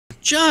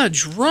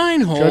Judge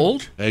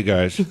Reinhold. Hey,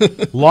 guys.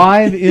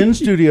 Live in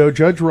studio,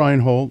 Judge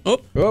Reinhold.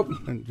 Oh.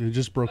 And you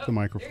just broke the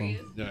microphone.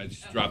 No, I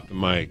just dropped the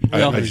mic.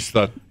 I just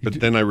thought, but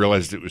then I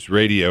realized it was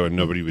radio and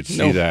nobody would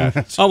see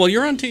that. Oh, well,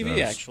 you're on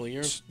TV, actually.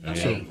 We're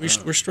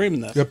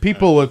streaming this. Yeah,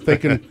 people, if they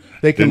can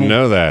Didn't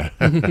know that.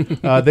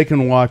 they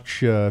can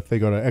watch if they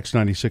go to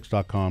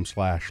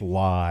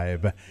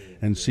x96.com/live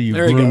and see you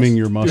grooming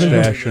your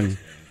mustache and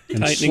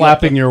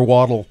slapping your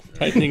waddle.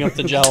 Tightening up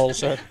the jowls,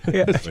 sir.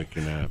 Now,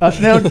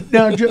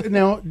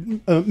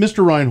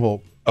 Mr.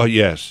 Reinhold. Oh,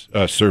 yes.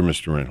 Sir,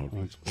 Mr.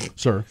 Reinhold.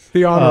 Sir.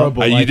 The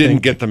honorable. You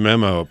didn't get the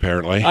memo,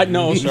 apparently.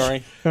 No,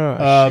 sorry.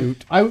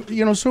 Shoot.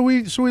 So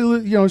we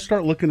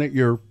start looking at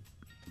your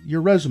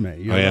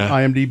resume, your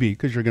IMDb,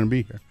 because you're going to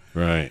be here.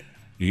 Right.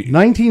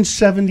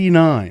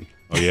 1979.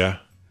 Oh, yeah?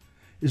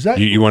 Is that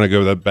you want to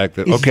go back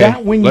there? Okay,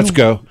 let's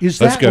go. Is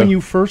that when you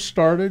first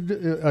started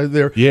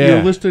there? Yeah.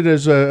 You're listed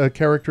as a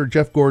character,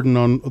 Jeff Gordon,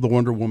 on the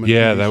Wonder Woman.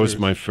 Yeah, TV that was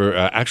series. my first.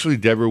 Actually,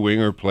 Deborah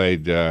Winger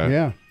played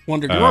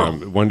Wonder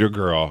Girl. Wonder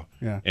Girl.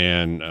 Yeah.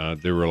 And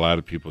there were a lot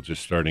of people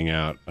just starting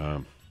out.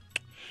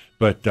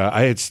 But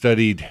I had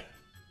studied.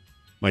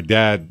 My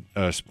dad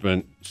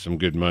spent some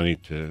good money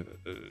to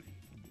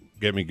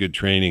get me good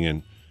training,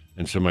 and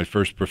so my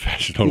first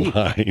professional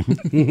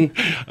line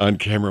on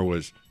camera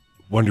was,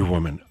 "Wonder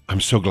Woman, I'm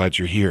so glad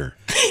you're here."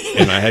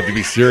 And I had to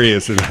be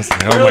serious. And I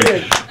said,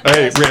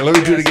 hey, Ray, let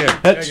me do it again.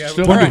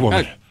 Wonder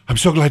Woman, I'm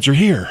so glad you're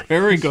here.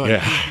 Very good.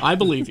 Yeah. I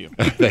believe you.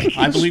 Thank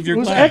you. I believe you're It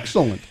was glad.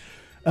 excellent.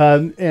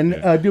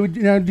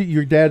 Did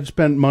your dad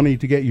spend money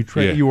to get you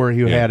trained?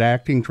 You had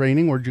acting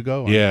training? Where'd you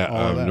go?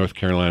 North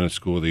Carolina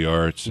School of the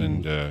Arts.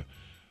 And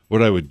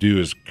what I would do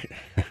is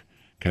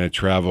kind of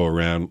travel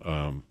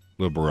around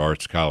liberal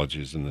arts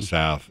colleges in the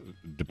South,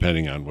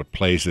 depending on what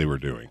plays they were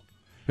doing.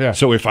 Yeah.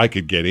 So if I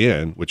could get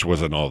in, which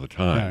wasn't all the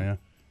time,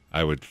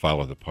 I would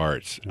follow the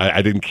parts.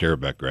 I didn't care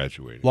about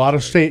graduating.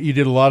 You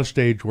did a lot of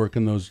stage work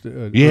in those.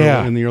 In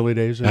the early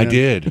days. I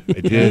did.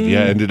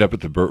 Yeah, ended up at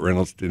the Burt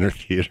Reynolds Dinner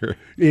Theater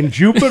in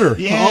Jupiter.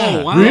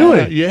 Oh, wow.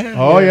 Really? Yeah.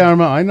 Oh, yeah.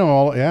 I know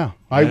all. Yeah.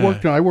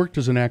 I worked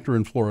as an actor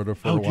in Florida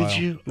for a while. Did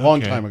you?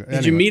 Long time ago.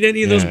 Did you meet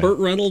any of those Burt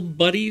Reynolds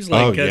buddies,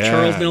 like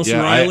Charles Nelson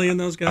Riley and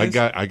those guys?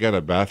 I got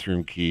a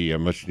bathroom key, a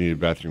much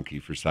needed bathroom key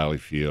for Sally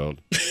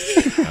Field.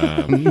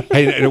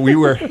 Hey, we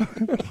were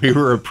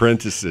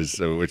apprentices,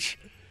 so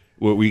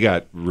we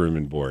got room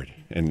and board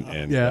and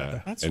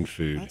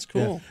food. That's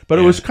cool. Yeah. But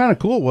it was kind of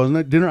cool,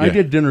 wasn't it? I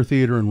did dinner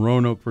theater in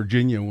Roanoke,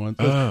 Virginia once.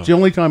 It's the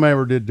only time I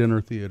ever did dinner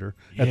theater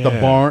at the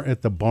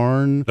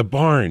barn. The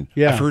barn.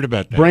 Yeah, I've heard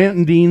about that.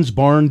 Brant Dean's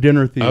Barn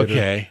Dinner Theater.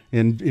 Okay.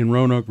 In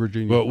Roanoke,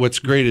 Virginia. Well, what's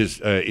great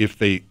is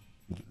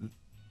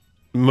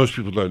most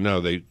people don't know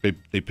they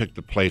pick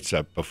the plates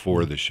up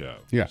before the show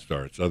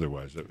starts.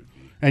 Otherwise, that would be.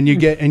 And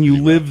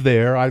you live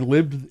there. I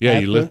lived.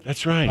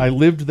 That's right. I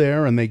lived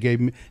there, and they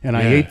gave me, and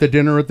I ate the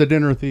dinner at the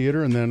dinner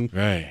theater, and then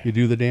you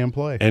do the damn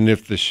play. And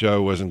if the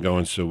show wasn't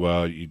going so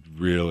well, you'd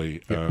really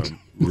pour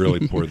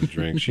the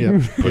drinks.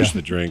 You'd push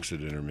the drinks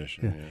at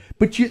intermission. Yeah.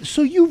 But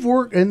you've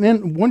worked, and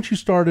then once you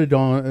started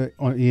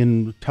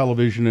in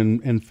television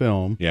and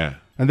film. Yeah.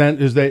 And then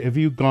have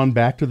you gone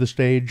back to the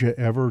stage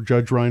ever,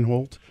 Judge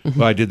Reinhold?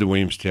 Well, I did the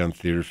Williamstown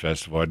Theater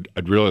Festival.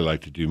 I'd really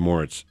like to do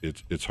more.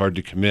 It's hard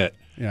to commit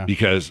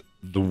because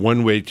the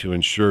one way to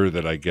ensure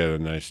that I get a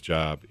nice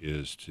job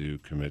is to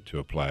commit to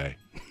a play,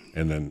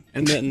 and then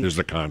there's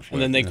a conflict.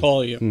 And then they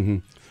call you. Mm-hmm.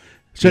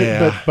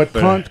 So, but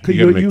you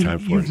gotta make time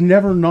for you've it.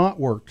 never not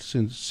worked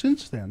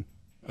since then.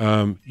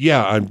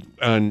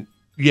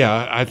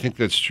 I think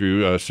that's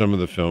true. Some of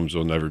the films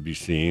will never be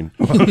seen.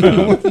 I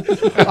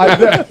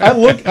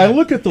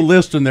look at the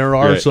list, and there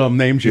are some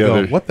names you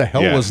go, what the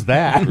hell was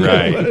that?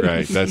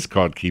 Right. That's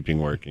called keeping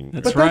working.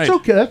 That's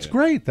okay. That's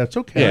great. That's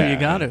okay. Yeah, you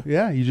got it.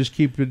 Yeah, you just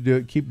keep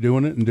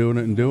doing it and doing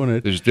it and doing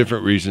it. There's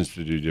different reasons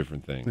to do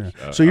different things.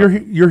 Yeah. So you're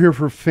here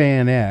for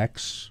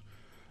FanX.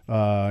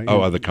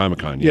 The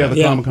Comic-Con. Yeah,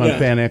 the Comic-Con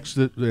FanX.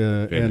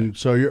 And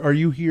so are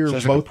you here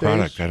both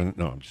days? I don't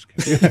know. I'm just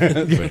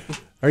kidding.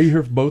 Are you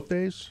here for both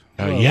days?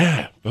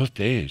 Both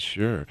days,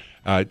 sure.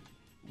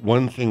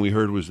 One thing we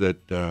heard was that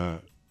I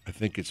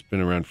think it's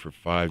been around for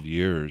 5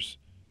 years.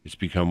 It's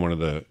become one of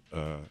the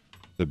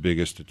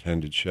biggest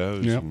attended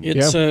shows. Yep.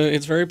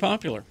 It's very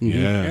popular.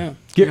 Yeah.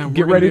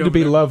 Get ready to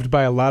be loved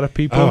by a lot of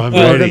people I'm who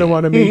are ready. going to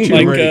want to meet you.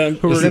 Who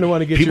are going to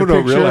want to get People your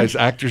don't picture. realize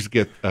actors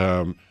get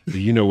the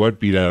you-know-what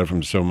beat out of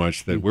them so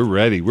much that we're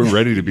ready. We're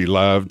ready to be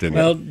loved.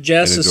 And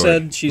Jess has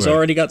adored. said she's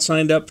already got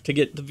signed up to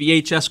get the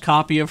VHS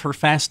copy of her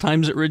Fast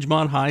Times at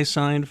Ridgemont High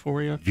signed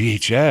for you.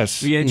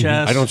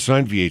 VHS? I don't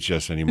sign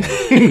VHS anymore.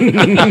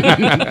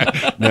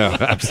 No,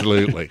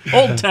 absolutely.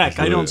 Old tech.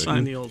 I don't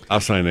sign the old.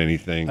 I'll sign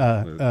anything.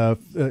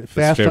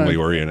 Fast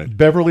family-oriented.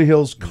 Beverly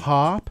Hills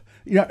Cop.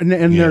 Yeah,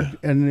 you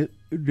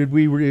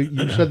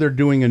said they're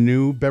doing a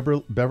new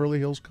Beverly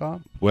Hills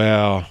Cop?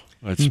 Well,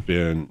 it's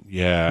been,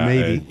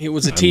 maybe. It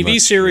was a TV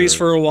series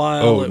for a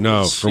while. Oh,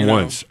 no,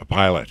 once, a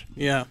pilot.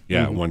 Yeah.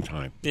 Yeah, one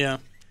time. Yeah.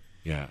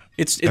 Yeah.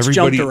 It's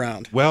jumped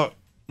around. Well,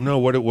 no,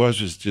 what it was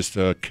just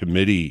a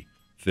committee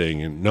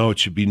thing. And no, it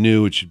should be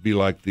new. It should be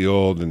like the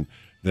old. And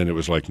then it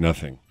was like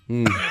nothing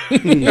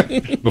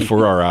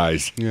before our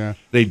eyes. Yeah.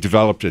 They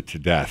developed it to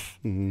death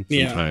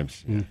Yeah.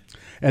 sometimes. Yeah.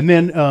 And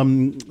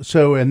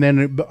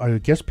then, I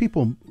guess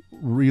people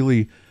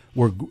really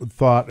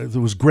thought it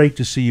was great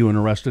to see you in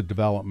Arrested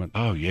Development.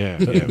 Oh yeah,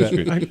 it was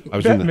great. I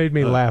was That made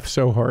me laugh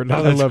so hard. Oh,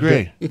 I that's loved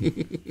great.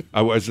 it.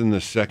 I was in the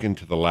second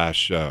to the last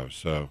show,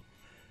 so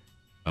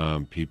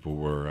people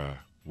were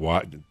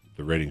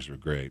the ratings were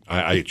great.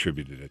 I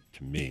attributed it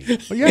to me.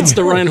 Well, yeah, It's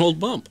the Reinhold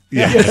bump.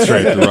 Yeah, that's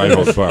right. The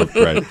Reinhold bump,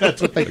 right?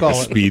 That's what they call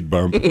it. Speed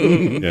bump.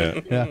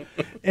 Yeah. Yeah,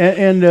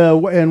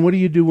 and what do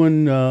you do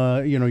when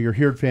you're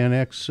here at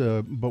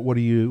FanX? But what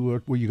do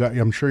you got?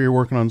 I'm sure you're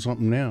working on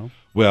something now.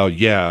 Well,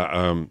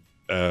 yeah.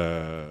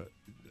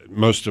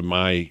 Most of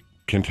my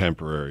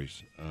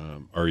contemporaries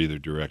are either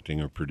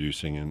directing or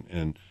producing,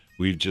 and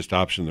we've just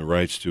optioned the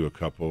rights to a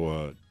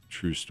couple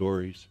true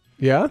stories.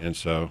 Yeah? And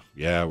so,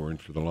 yeah, we're in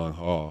for the long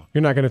haul.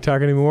 You're not going to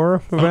talk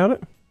anymore about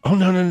it? Oh,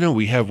 no.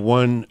 We have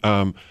one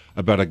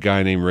about a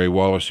guy named Ray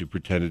Wallace who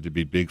pretended to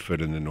be Bigfoot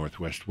in the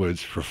Northwest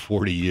Woods for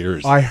 40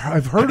 years.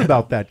 I've heard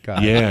about that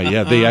guy.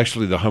 Yeah. They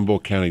actually, the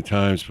Humboldt County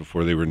Times,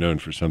 before they were known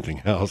for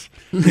something else,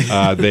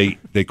 they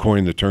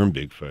coined the term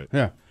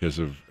Bigfoot because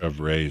of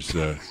Ray's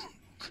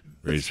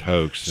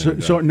hoax.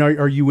 So now,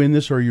 are you in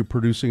this, or are you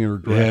producing it or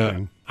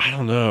directing? Yeah, I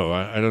don't know.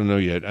 I don't know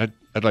yet.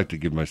 I'd like to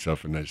give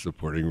myself a nice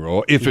supporting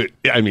role if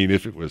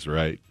it was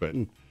right, but.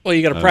 Well,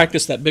 you got to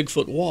practice that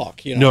Bigfoot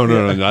walk. You know?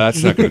 No.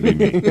 That's not going to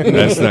be me.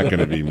 That's not going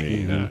to be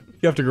me. No.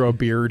 You have to grow a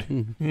beard.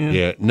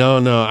 Yeah.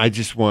 No. I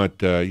just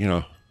want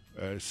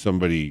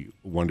somebody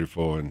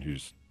wonderful and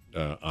who's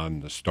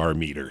on the star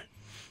meter.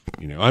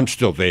 I'm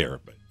still there,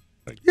 but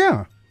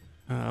Yeah.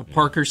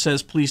 Parker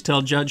says, "Please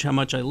tell Judge how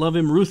much I love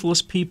him.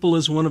 Ruthless People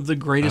is one of the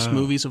greatest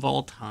movies of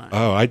all time."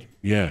 Oh,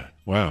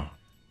 wow.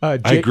 I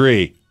Jay-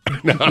 agree.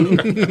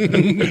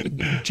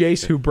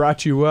 Jace, who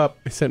brought you up,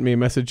 sent me a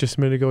message just a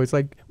minute ago. He's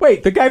like,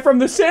 "Wait, the guy from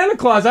the Santa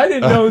Claus? I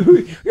didn't know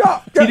who."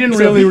 Yeah, He didn't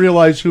really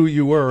realize who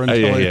you were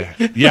until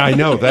Yeah, I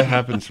know that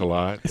happens a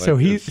lot. So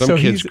some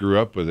kids he's- grew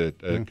up with it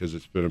because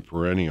it's been a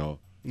perennial.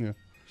 Yeah.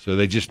 So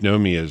they just know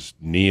me as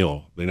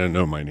Neil. They don't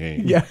know my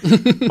name. Yeah.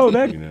 Oh,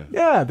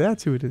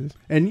 that's who it is.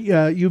 And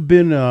you've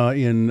been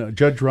in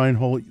Judge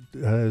Reinhold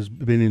has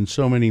been in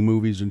so many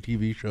movies and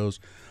TV shows.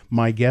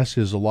 My guess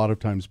is a lot of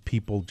times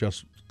people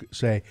just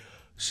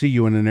see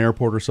you in an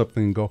airport or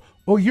something and go,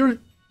 "Oh, you're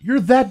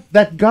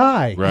that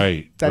guy."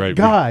 Right. That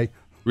guy.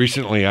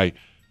 Recently,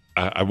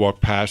 I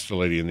walked past a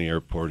lady in the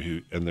airport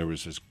and there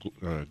was this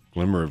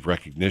glimmer of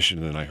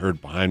recognition, and I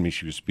heard behind me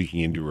she was speaking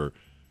into her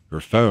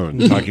phone,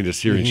 talking to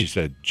Siri, and she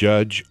said,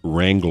 "Judge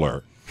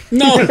Wrangler."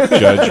 No.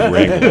 Judge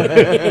Wrangler.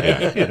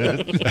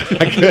 Yeah.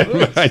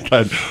 I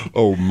thought,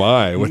 oh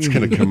my, what's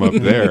going to come up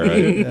there?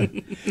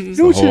 It's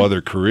a whole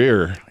other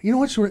career. You know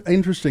what's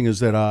interesting is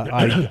that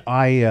I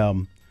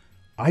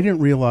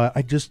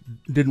just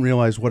didn't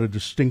realize what a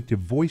distinctive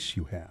voice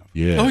you have.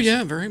 Yeah. Oh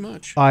yeah, very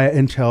much.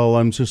 Until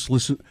I'm just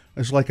listening.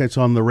 It's like it's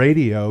on the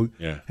radio.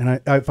 Yeah.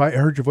 And if I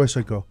heard your voice,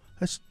 I'd go,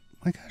 "That's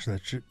my gosh,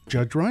 that's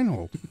Judge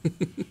Reinhold."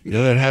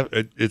 Yeah,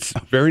 it's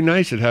very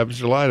nice. It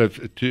happens a lot.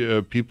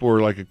 People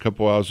were like a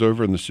couple hours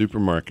over in the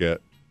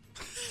supermarket.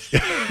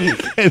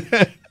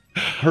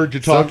 Heard you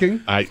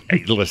talking. I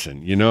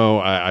listen.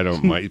 I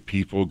don't mind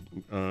people.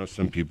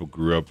 Some people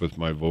grew up with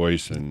my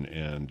voice,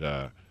 and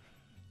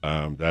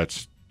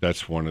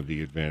that's one of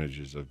the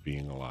advantages of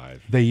being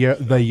alive. They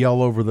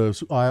yell over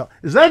the aisle.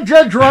 "Is that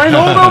Judge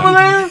Reinhold over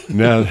there?"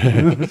 No,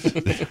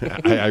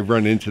 I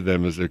run into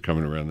them as they're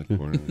coming around the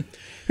corner.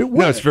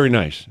 No, it's very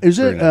nice. Is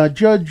it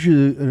Judge?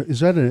 Is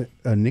that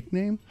a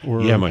nickname?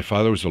 Or yeah, my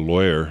father was a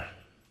lawyer,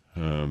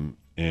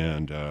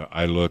 and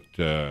I looked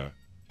a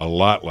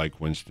lot like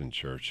Winston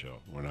Churchill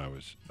when I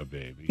was a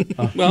baby.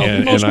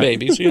 Most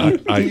babies,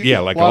 yeah,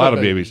 like a lot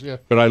of babies. Yeah.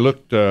 But I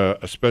looked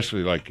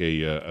especially like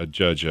a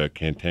judge, a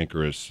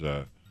cantankerous,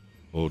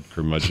 old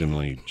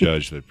curmudgeonly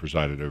judge that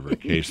presided over a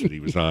case that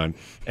he was on,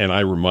 and I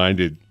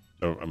reminded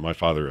my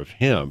father of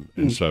him,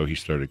 and so he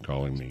started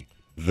calling me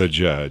the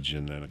judge,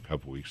 and then a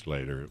couple weeks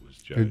later it was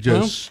Judge. It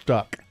just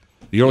stuck.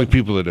 The only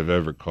people that have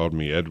ever called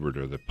me Edward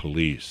are the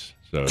police.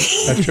 So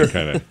that's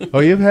kind of Oh,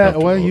 you've met the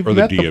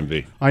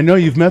DMV. I know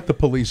you've met the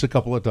police a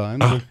couple of times.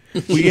 Well,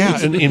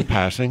 yeah, in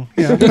passing.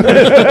 Yeah.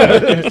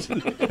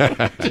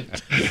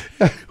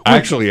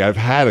 Actually, I've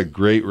had a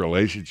great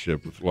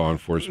relationship with law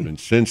enforcement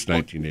since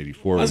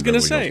 1984. I was going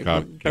to say,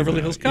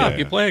 Beverly Hills Cop. Yeah.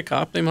 You play a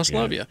cop, they must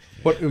love you.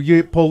 What you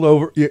get pulled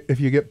over if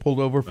you get pulled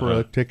over for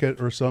a ticket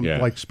or something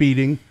like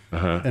speeding,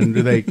 and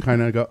do they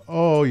kind of go,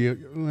 "Oh,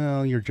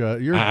 you're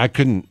judge."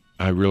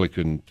 I really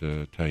couldn't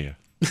tell you.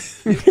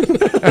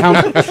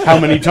 How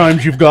many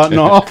times you've gotten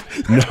off?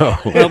 No.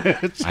 Well,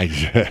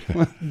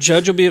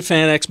 Judge will be at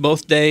FanX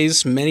both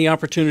days. Many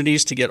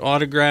opportunities to get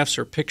autographs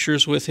or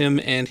pictures with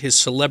him, and his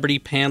celebrity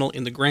panel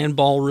in the Grand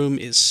Ballroom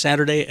is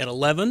Saturday at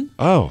 11.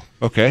 Oh,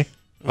 okay.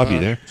 I'll be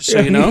there. Just so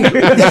you know.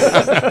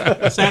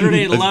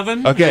 Saturday at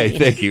 11. Okay,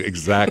 thank you.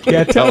 Exactly.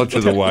 Yeah, tell it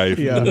to the wife.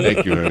 Yeah.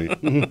 Thank you,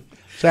 honey.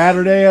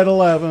 Saturday at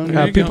 11.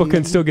 There you People go.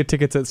 can still get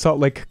tickets at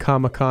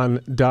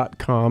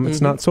saltlakecomiccon.com.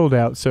 It's not sold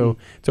out, so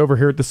it's over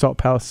here at the Salt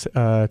Palace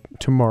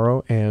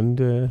tomorrow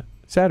and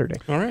Saturday.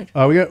 All right.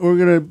 We're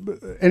gonna.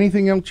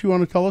 Anything else you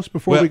want to tell us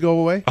before Well, we go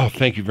away? Oh,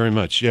 thank you very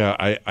much. Yeah,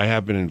 I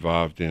have been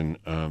involved in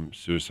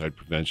suicide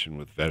prevention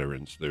with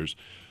veterans. There's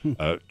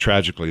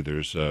tragically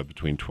there's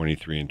between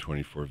 23 and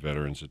 24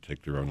 veterans that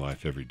take their own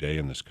life every day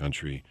in this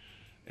country,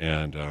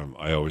 and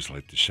I always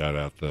like to shout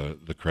out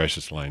the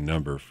crisis line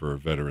number for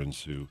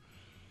veterans who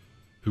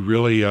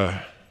really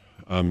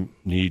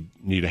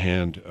need a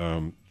hand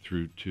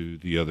through to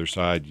the other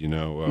side. You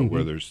know,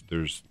 where there's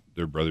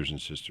their brothers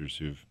and sisters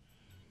who've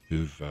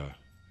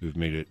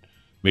made it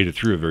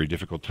through a very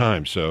difficult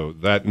time. So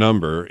that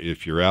number,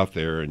 if you're out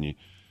there and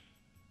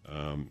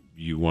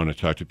you want to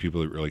talk to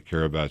people that really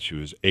care about you,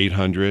 is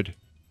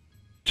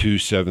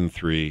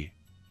 800-273-8255.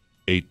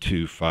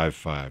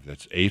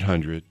 That's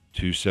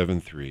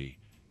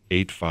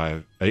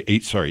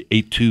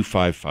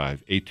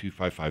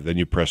 800-273-8255. Then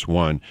you press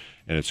 1,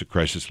 and it's a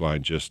crisis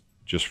line just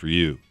for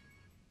you.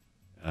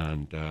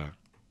 And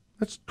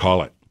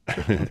call it.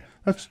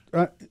 That's.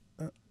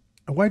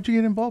 Why'd you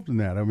get involved in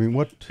that? I mean,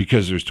 what?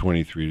 Because there's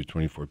 23 to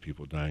 24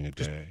 people dying a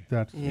day.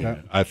 That.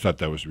 I thought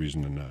that was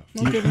reason enough.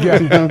 Well, good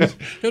work.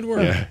 Good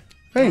work. Yeah.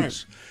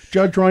 Thanks,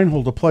 Judge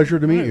Reinhold. A pleasure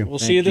to meet you. We'll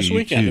see you this You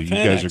weekend. too. at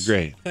You guys FanX. are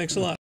great. Thanks a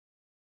lot.